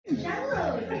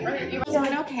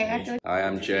Doing okay, I feel like. Hi,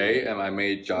 I'm Jay, and I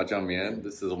made jjajangmian.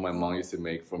 This is what my mom used to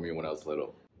make for me when I was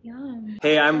little. Yum.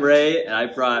 Hey, I'm Ray, and I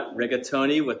brought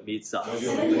rigatoni with meat sauce.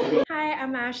 Hi,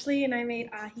 I'm Ashley, and I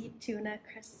made ahi tuna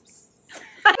crisps.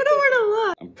 I don't know where to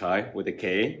look. I'm Kai with a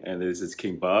K, and this is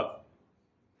kimbap.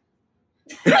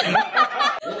 What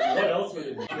else would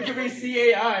it be? It could be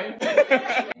CAI.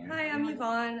 Hi, I'm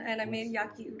Yvonne, and I made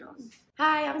yaki udon.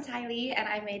 Hi, I'm Tylee, and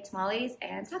I made tamales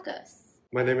and tacos.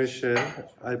 My name is Shin.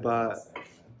 I bought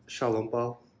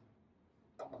xiaolongbao.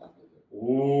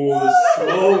 Ooh,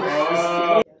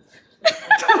 slow.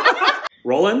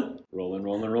 Rolling.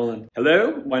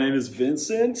 Hello, my name is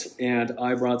Vincent, and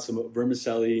I brought some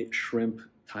vermicelli shrimp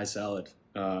Thai salad.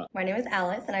 My name is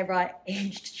Alice, and I brought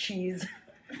aged cheese.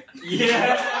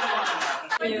 Yeah.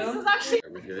 Wait, this is actually.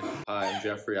 Are we good? Hi, I'm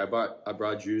Jeffrey. I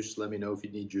brought juice. Let me know if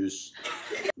you need juice.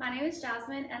 My name is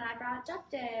Jasmine, and I brought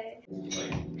japchae.